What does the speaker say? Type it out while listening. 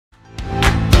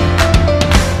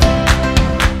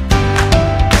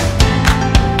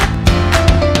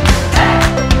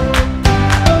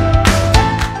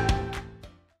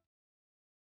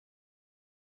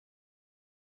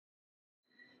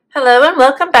Hello and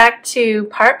welcome back to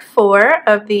part 4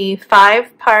 of the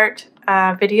 5-part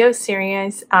video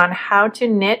series on how to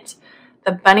knit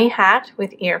the bunny hat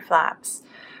with ear flaps.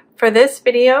 For this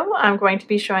video, I'm going to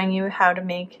be showing you how to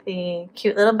make the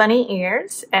cute little bunny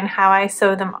ears and how I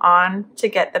sew them on to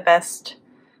get the best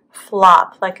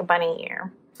flop like a bunny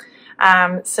ear.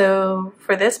 So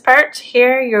for this part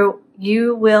here,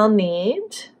 you will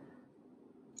need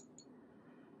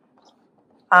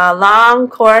a long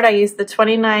cord. I use the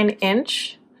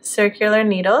 29-inch circular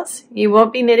needles. You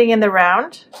won't be knitting in the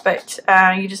round, but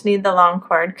you just need the long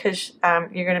cord because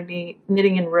you're going to be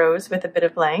knitting in rows with a bit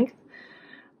of length.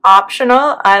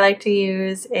 Optional, I like to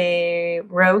use a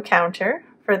row counter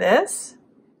for this,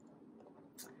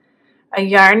 a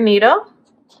yarn needle,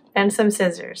 and some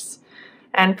scissors.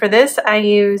 And for this, I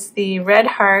use the Red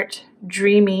Heart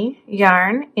Dreamy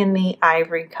yarn in the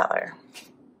ivory color.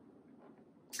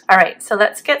 All right, so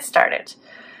let's get started.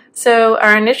 So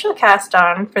our initial cast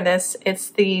on for this, it's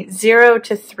the 0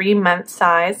 to 3 month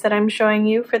size that I'm showing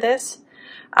you for this.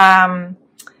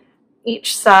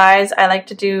 Each size, I like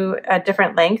to do a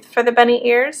different length for the bunny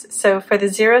ears. So for the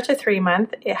 0 to 3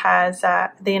 month, it has,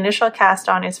 the initial cast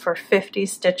on is for 50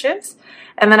 stitches.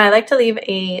 And then I like to leave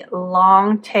a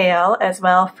long tail as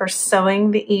well for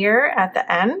sewing the ear at the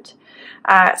end.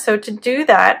 So to do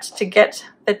that, to get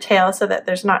the tail so that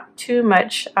there's not too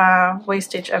much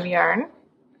wastage of yarn,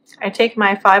 I take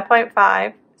my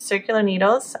 5.5 circular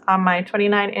needles on my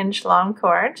 29-inch long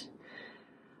cord,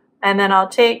 and then I'll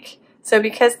take, so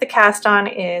because the cast on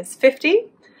is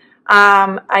 50,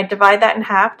 I divide that in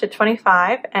half to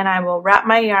 25, and I will wrap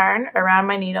my yarn around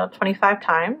my needle 25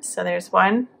 times. So there's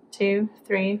 1, 2,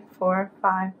 3, 4,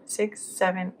 5, 6,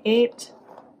 7, 8,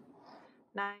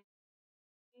 9,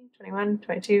 21,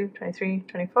 22, 23,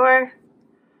 24,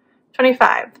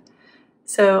 25.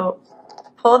 So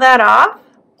pull that off.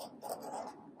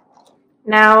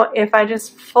 Now if I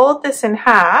just fold this in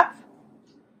half,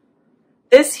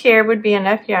 this here would be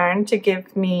enough yarn to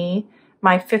give me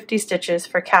my 50 stitches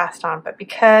for cast on. But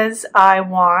because I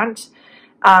want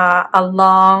a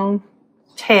long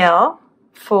tail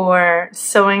for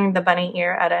sewing the bunny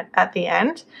ear at the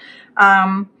end,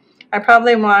 I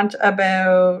probably want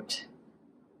about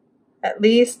at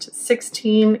least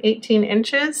 16, 18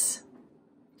 inches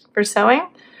for sewing.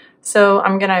 So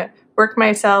I'm gonna work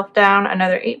myself down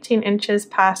another 18 inches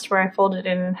past where I folded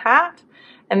it in half,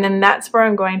 and then that's where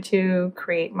I'm going to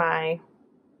create my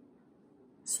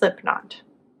slip knot.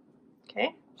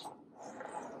 Okay,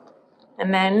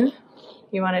 and then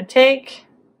you want to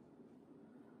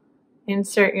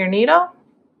insert your needle,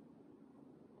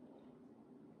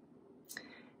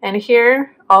 and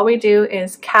here all we do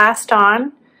is cast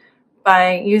on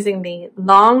by using the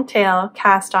long tail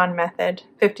cast on method,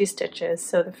 50 stitches.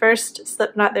 So the first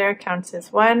slip knot there counts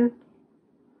as 1,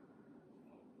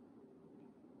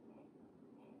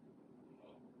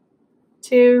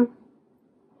 2,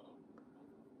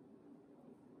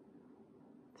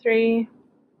 3,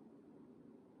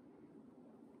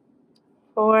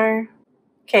 4.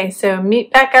 Okay, so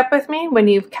meet back up with me when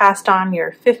you've cast on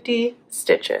your 50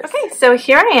 stitches. Okay, so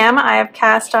here I am. I have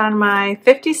cast on my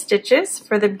 50 stitches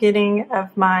for the beginning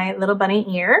of my little bunny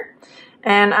ear.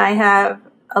 And I have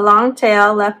a long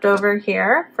tail left over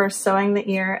here for sewing the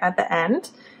ear at the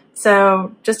end.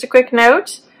 So just a quick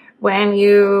note, when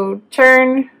you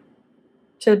turn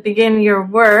to begin your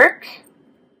work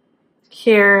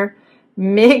here,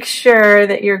 make sure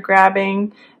that you're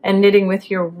grabbing and knitting with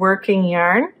your working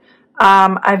yarn.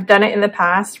 I've done it in the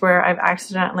past where I've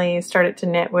accidentally started to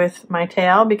knit with my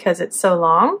tail because it's so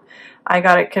long. I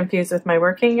got it confused with my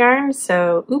working yarn,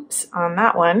 so oops on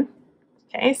that one.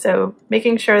 Okay, so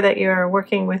making sure that you're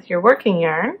working with your working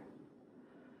yarn.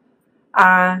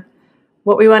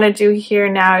 What we want to do here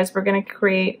now is we're going to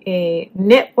create a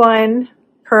knit 1,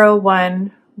 purl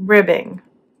 1 ribbing.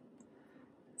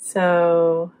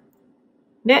 So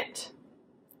knit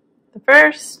the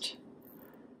first,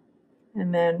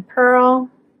 and then purl.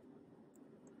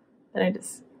 Then I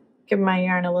just give my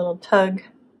yarn a little tug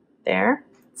there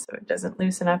so it doesn't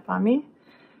loosen up on me.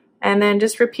 And then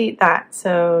just repeat that.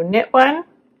 So knit 1,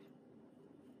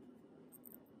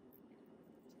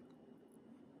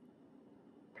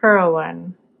 purl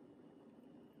 1,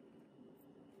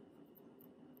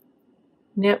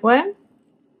 knit 1,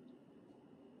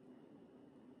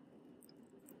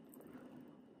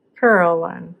 purl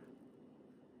 1.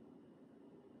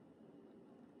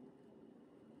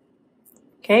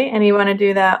 Okay, and you want to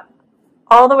do that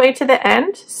all the way to the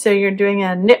end. So you're doing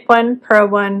a knit 1, purl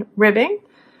 1 ribbing,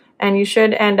 and you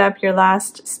should end up your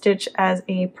last stitch as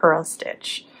a purl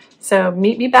stitch. So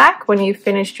meet me back when you've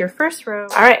finished your first row.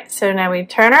 All right, so now we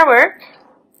turn our work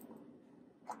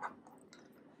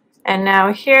And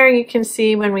now here you can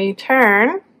see when we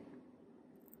turn,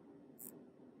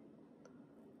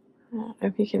 I don't know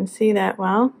if you can see that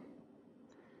well.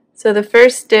 So the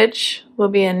first stitch will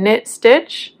be a knit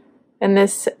stitch, and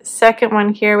this second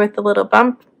one here with the little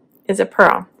bump is a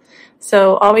purl.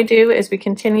 So all we do is we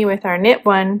continue with our knit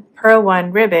 1, purl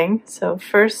 1 ribbing. So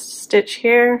first stitch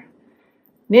here,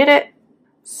 knit it,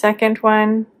 second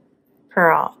one,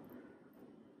 purl.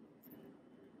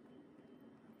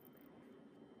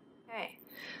 Okay,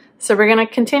 so we're going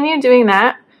to continue doing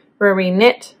that where we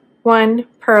knit 1,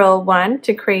 purl 1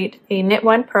 to create a knit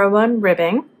 1, purl 1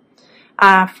 ribbing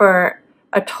for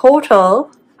a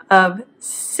total of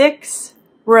 6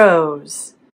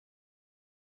 rows.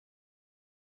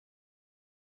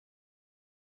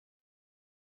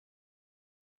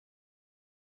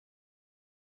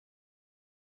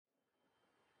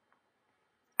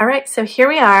 All right, so here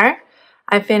we are.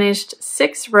 I finished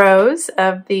 6 rows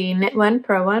of the knit 1,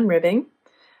 purl 1 ribbing.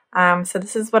 So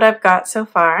this is what I've got so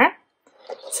far.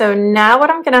 So now what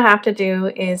I'm going to have to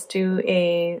do is do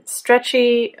a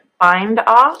stretchy bind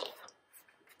off.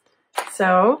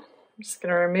 So I'm just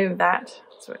going to remove that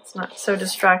so it's not so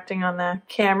distracting on the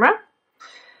camera.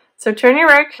 So turn your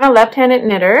work. I'm a left-handed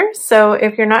knitter, so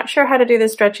if you're not sure how to do the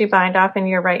stretchy bind off and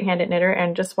you're a right-handed knitter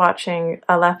and just watching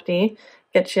a lefty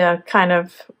gets you kind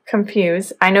of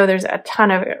confused, I know there's a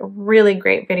ton of really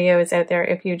great videos out there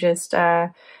if you just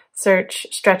search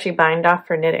stretchy bind off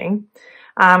for knitting.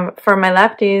 For my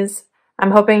lefties,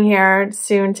 I'm hoping here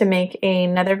soon to make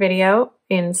another video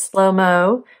in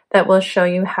slow-mo that will show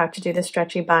you how to do the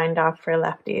stretchy bind off for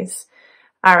lefties.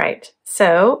 All right,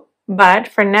 so, but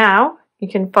for now, you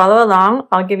can follow along.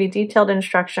 I'll give you detailed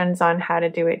instructions on how to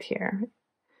do it here.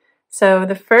 So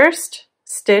the first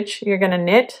stitch you're going to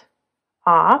knit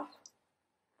off.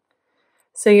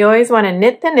 So you always want to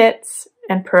knit the knits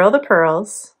and purl the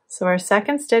purls. So our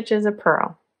second stitch is a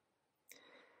purl.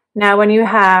 Now when you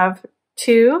have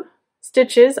 2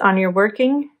 stitches on your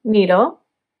working needle,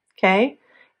 okay,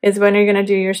 is when you're going to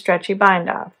do your stretchy bind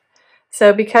off.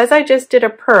 So because I just did a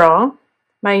purl,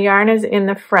 my yarn is in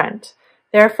the front.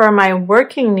 Therefore, my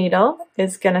working needle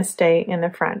is going to stay in the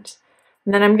front.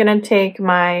 And then I'm going to take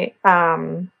my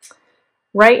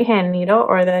right hand needle,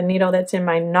 or the needle that's in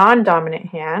my non-dominant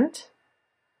hand,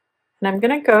 and I'm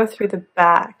going to go through the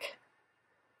back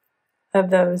of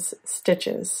those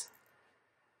stitches.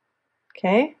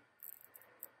 Okay?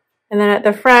 And then at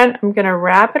the front, I'm going to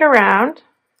wrap it around.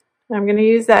 I'm going to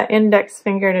use that index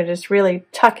finger to just really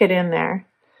tuck it in there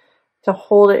to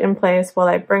hold it in place while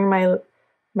I bring my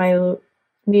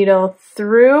needle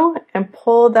through and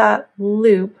pull that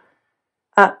loop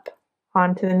up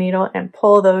onto the needle and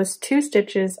pull those 2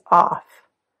 stitches off.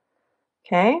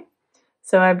 Okay,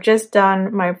 so I've just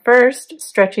done my first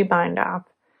stretchy bind off.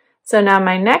 So now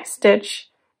my next stitch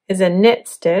is a knit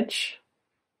stitch.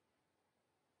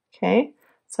 Okay,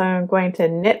 so I'm going to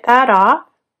knit that off.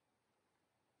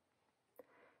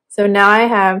 So now I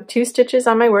have 2 stitches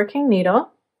on my working needle,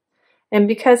 and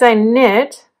because I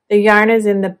knit, the yarn is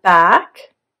in the back.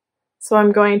 So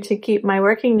I'm going to keep my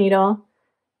working needle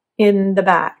in the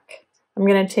back. I'm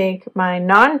going to take my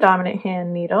non-dominant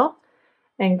hand needle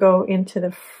and go into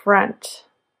the front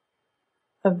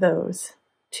of those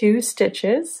 2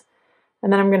 stitches.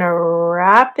 And then I'm going to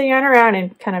wrap the yarn around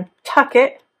and kind of tuck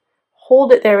it,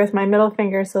 hold it there with my middle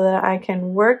finger so that I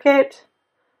can work it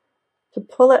to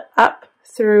pull it up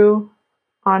through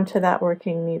onto that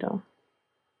working needle.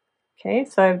 Okay,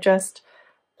 so I've just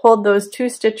pulled those 2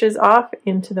 stitches off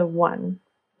into the one,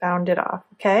 bound it off,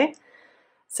 okay?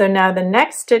 So now the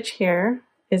next stitch here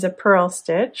is a purl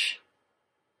stitch.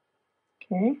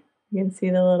 Okay, you can see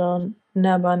the little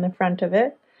nub on the front of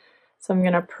it. So I'm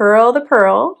going to purl the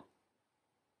purl.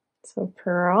 So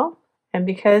purl, and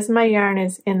because my yarn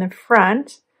is in the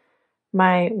front,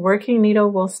 my working needle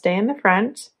will stay in the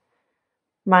front.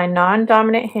 My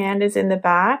non-dominant hand is in the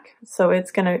back, so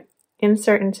it's going to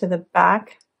insert into the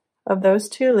back of those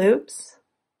 2 loops.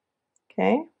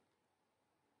 Okay.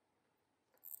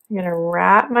 I'm going to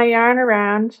wrap my yarn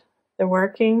around the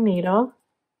working needle,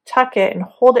 tuck it and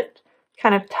hold it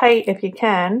kind of tight if you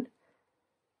can,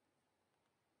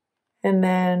 and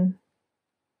then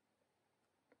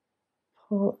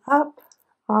pull up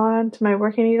onto my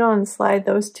working needle and slide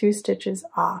those 2 stitches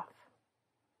off.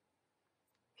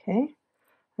 Okay,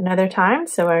 another time.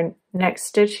 So our next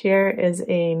stitch here is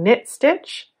a knit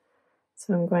stitch.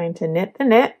 So I'm going to knit the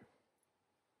knit.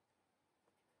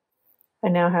 I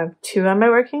now have 2 on my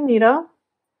working needle.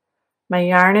 My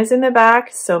yarn is in the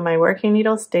back, so my working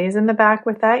needle stays in the back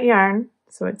with that yarn,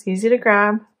 so it's easy to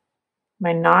grab.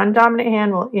 My non-dominant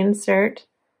hand will insert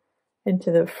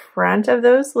into the front of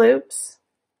those loops.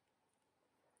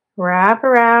 wrap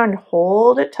around,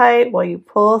 hold it tight while you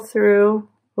pull through.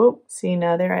 Oop, see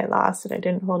now there I lost it. I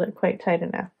didn't hold it quite tight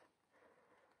enough.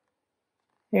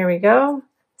 There we go.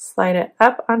 Slide it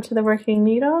up onto the working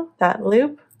needle, that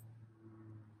loop,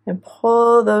 and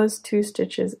pull those 2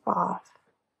 stitches off.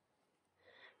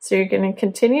 So you're going to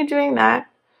continue doing that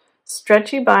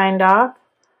stretchy bind off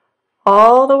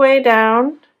all the way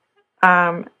down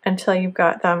until you've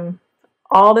got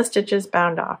all the stitches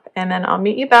bound off. And then I'll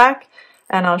meet you back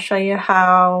and I'll show you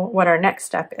what our next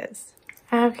step is.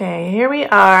 Okay, here we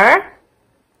are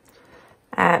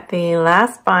at the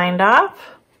last bind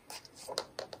off.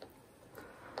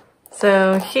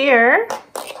 So here,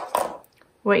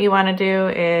 what you want to do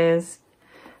is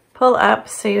pull up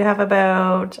so you have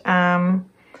about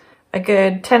a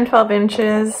good 10-12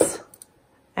 inches,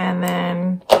 and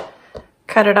then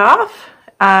cut it off.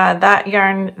 That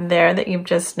yarn there that you've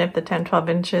just snipped the 10-12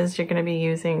 inches, you're going to be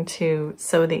using to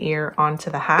sew the ear onto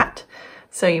the hat.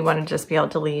 So you want to just be able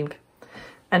to leave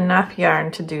enough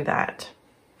yarn to do that.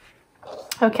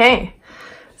 Okay,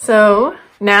 so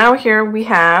now here we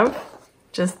have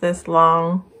just this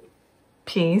long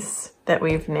piece that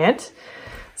we've knit.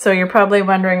 So you're probably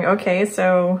wondering, okay,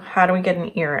 so how do we get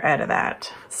an ear out of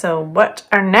that? So what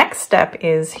our next step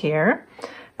is here,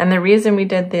 and the reason we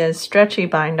did the stretchy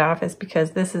bind off is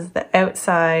because this is the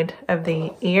outside of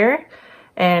the ear,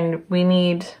 and we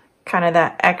need kind of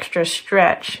that extra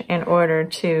stretch in order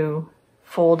to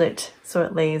fold it so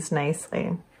it lays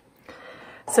nicely.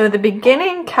 So the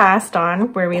beginning cast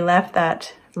on, where we left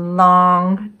that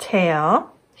long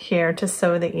tail here to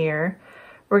sew the ear,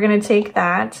 we're going to take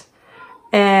that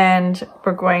and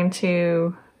we're going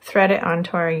to thread it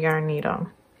onto our yarn needle.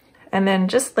 And then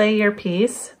just lay your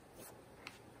piece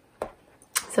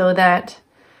so that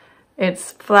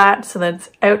it's flat, so that it's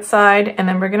outside, and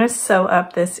then we're going to sew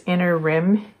up this inner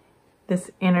rim,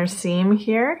 this inner seam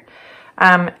here,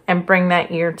 and bring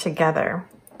that ear together.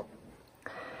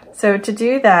 So to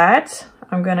do that,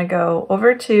 I'm going to go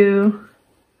over to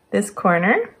this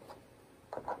corner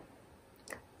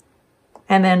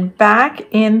and then back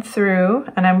in through,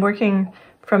 and I'm working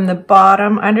from the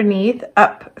bottom underneath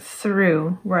up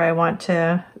through where I want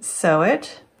to sew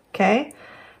it, okay?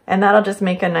 And that'll just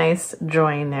make a nice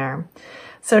join there.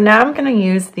 So now I'm going to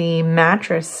use the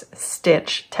mattress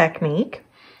stitch technique,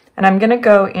 and I'm going to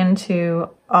go into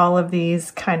all of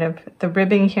these kind of, the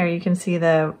ribbing here, you can see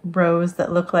the rows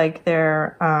that look like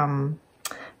they're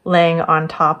laying on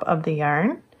top of the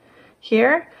yarn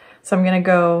here. So I'm going to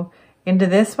go into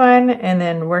this one and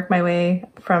then work my way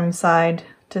from side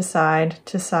to side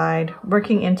to side,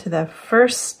 working into the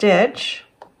first stitch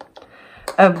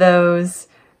of those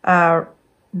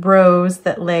rows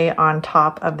that lay on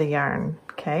top of the yarn.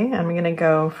 Okay, I'm going to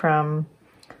go from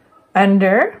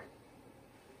under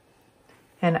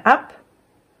and up,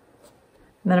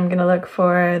 and then I'm going to look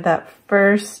for that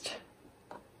first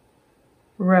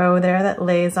row there that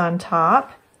lays on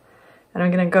top, and I'm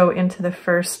going to go into the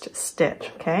first stitch.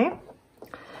 Okay,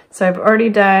 so I've already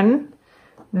done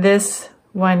this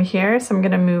one here, so I'm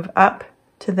going to move up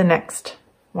to the next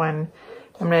one.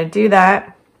 I'm going to do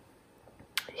that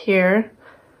here.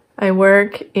 I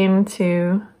work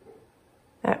into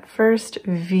that first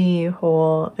V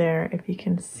hole there, if you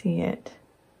can see it.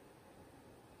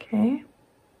 Okay.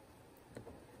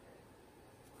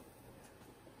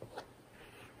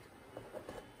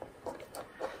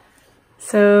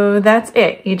 So that's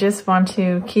it. You just want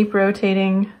to keep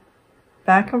rotating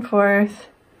back and forth,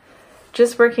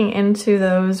 just working into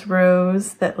those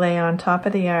rows that lay on top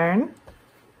of the yarn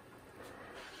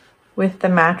with the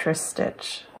mattress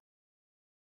stitch.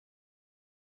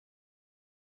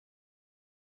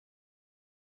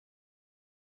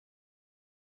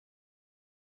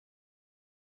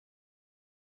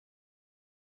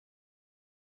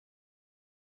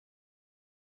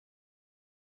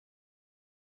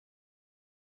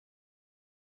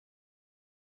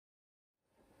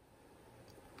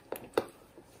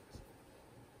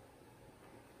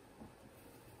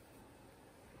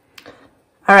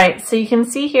 All right, so you can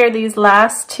see here these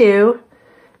last two,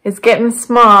 it's getting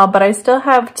small, but I still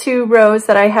have 2 rows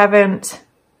that I haven't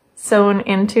sewn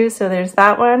into. So there's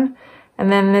that one, and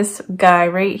then this guy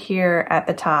right here at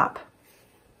the top.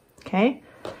 Okay,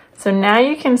 so now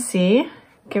you can see,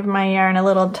 give my yarn a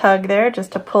little tug there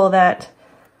just to pull that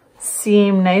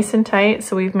seam nice and tight.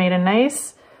 So we've made a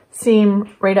nice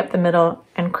seam right up the middle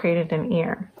and created an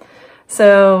ear.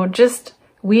 So just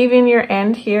weave in your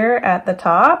end here at the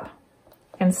top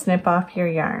and snip off your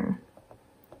yarn.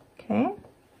 Okay.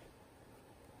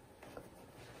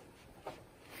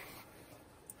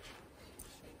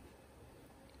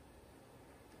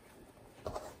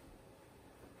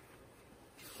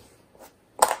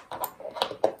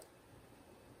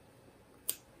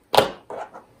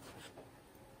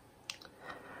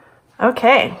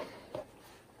 Okay,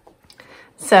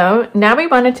 so now we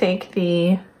want to take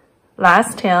the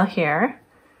last tail here,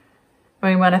 and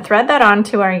we want to thread that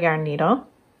onto our yarn needle,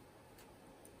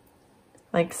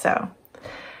 like so.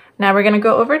 Now we're going to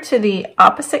go over to the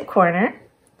opposite corner,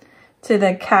 to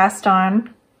the cast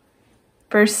on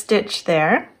first stitch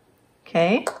there,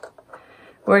 okay?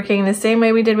 Working the same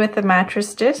way we did with the mattress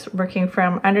stitch, working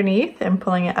from underneath and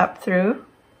pulling it up through.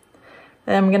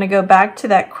 Then I'm going to go back to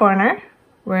that corner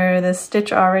where the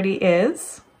stitch already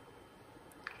is,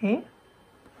 okay?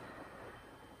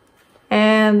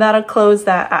 And that'll close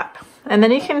that up. And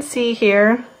then you can see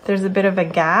here, there's a bit of a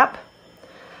gap.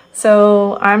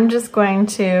 So I'm just going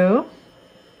to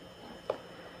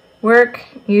work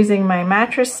using my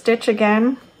mattress stitch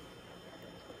again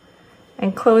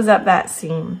and close up that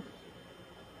seam.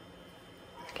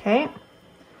 Okay,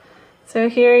 so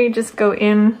here you just go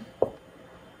in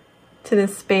to the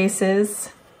spaces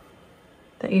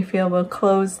that you feel will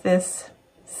close this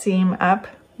seam up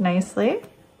nicely.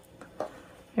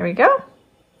 Here we go.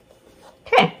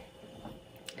 Okay,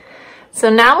 so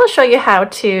now we'll show you how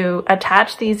to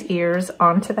attach these ears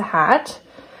onto the hat.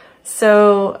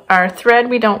 So our thread,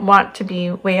 we don't want to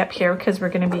be way up here because we're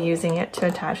going to be using it to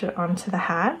attach it onto the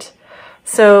hat.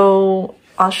 So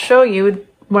I'll show you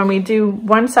when we do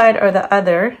one side or the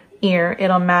other ear,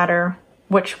 it'll matter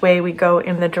which way we go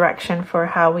in the direction for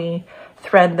how we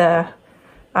thread the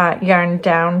yarn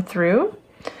down through.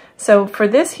 So for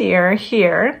this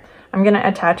here, I'm going to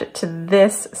attach it to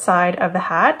this side of the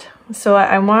hat. So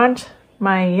I want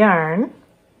my yarn,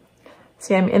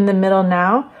 see I'm in the middle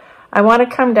now, I want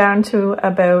to come down to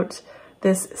about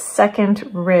this second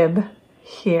rib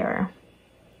here.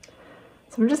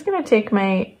 So I'm just going to take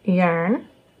my yarn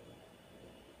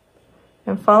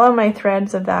and follow my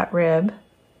threads of that rib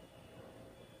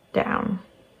down.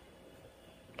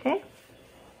 Okay,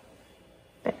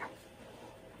 there.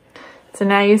 So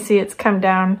now you see it's come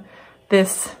down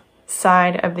this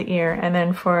side of the ear, and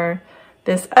then for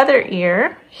this other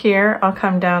ear here, I'll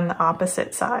come down the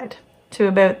opposite side to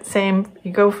about the same,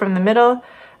 you go from the middle,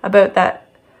 about that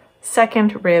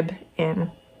second rib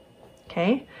in.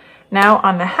 Okay, now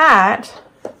on the hat,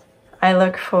 I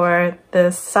look for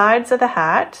the sides of the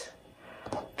hat,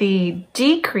 the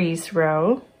decrease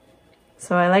row.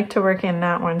 So I like to work in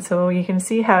that one. So you can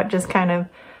see how it just kind of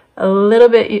a little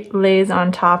bit lays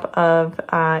on top of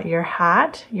your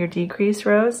hat, your decrease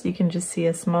rows. You can just see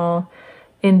a small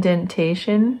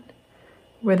indentation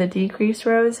where the decrease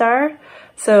rows are.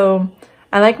 So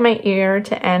I like my ear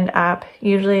to end up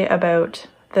usually about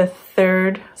the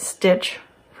third stitch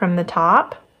from the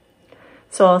top.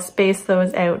 So I'll space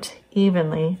those out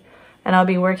evenly, and I'll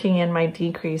be working in my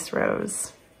decrease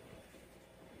rows.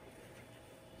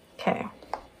 Okay,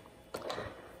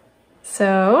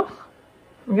 so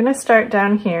I'm gonna start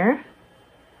down here.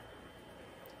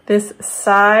 This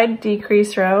side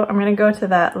decrease row, I'm gonna go to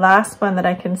that last one that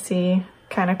I can see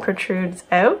kind of protrudes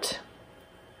out.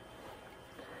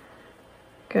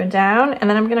 Go down, and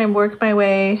then I'm gonna work my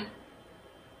way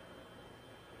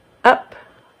up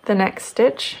the next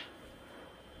stitch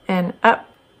and up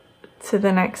to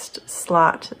the next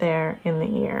slot there in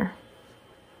the ear.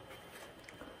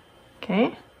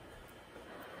 Okay.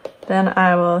 Then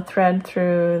I will thread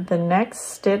through the next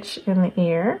stitch in the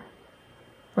ear,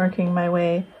 working my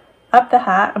way up the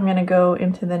hat. I'm going to go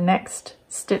into the next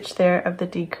stitch there of the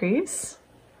decrease,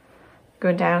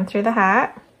 go down through the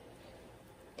hat,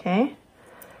 okay,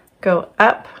 go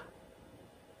up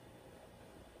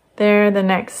there the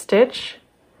next stitch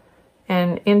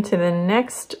and into the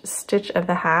next stitch of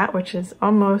the hat, which is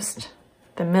almost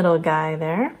the middle guy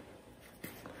there,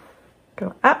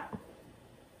 go up.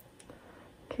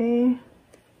 Okay,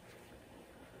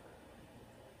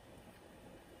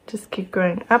 just keep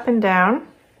going up and down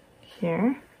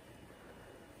here,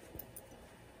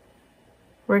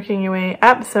 working your way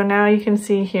up. So now you can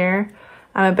see here,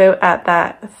 I'm about at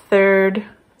that third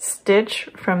stitch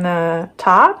from the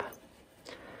top.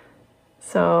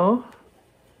 So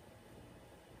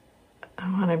I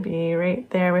want to be right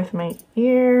there with my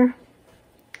ear.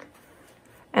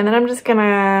 And then I'm just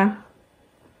gonna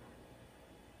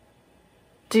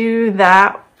do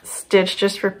that stitch,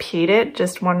 just repeat it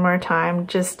just one more time,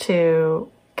 just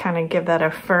to kind of give that a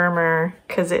firmer,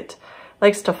 because it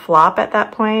likes to flop at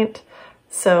that point.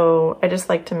 So I just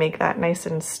like to make that nice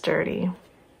and sturdy.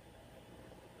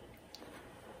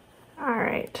 All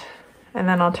right, and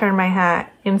then I'll turn my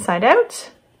hat inside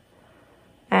out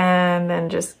and then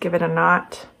just give it a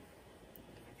knot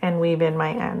and weave in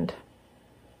my end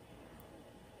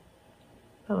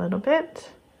a little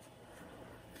bit.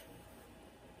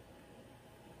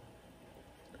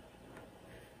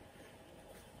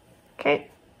 Okay.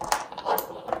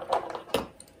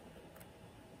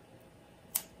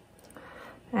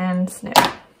 And snip.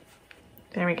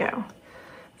 There we go.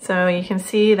 So you can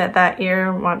see that that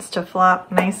ear wants to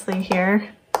flop nicely here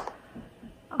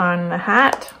on the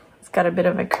hat. It's got a bit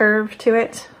of a curve to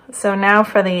it. So now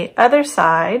for the other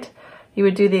side, you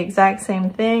would do the exact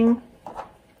same thing.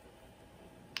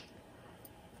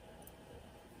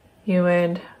 You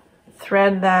would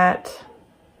thread that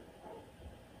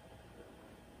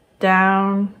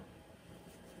down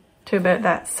to about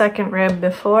that second rib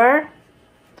before,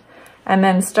 and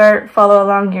then follow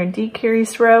along your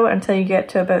decrease row until you get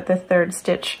to about the third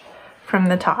stitch from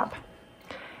the top.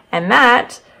 And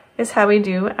that is how we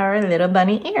do our little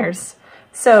bunny ears.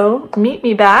 So meet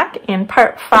me back in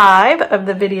part 5 of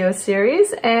the video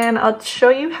series, and I'll show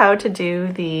you how to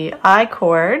do the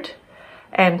I-cord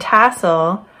and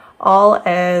tassel all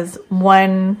as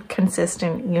one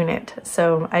consistent unit.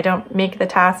 So I don't make the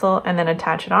tassel and then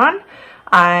attach it on.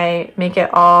 I make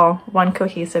it all one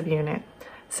cohesive unit.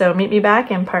 So meet me back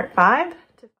in part 5.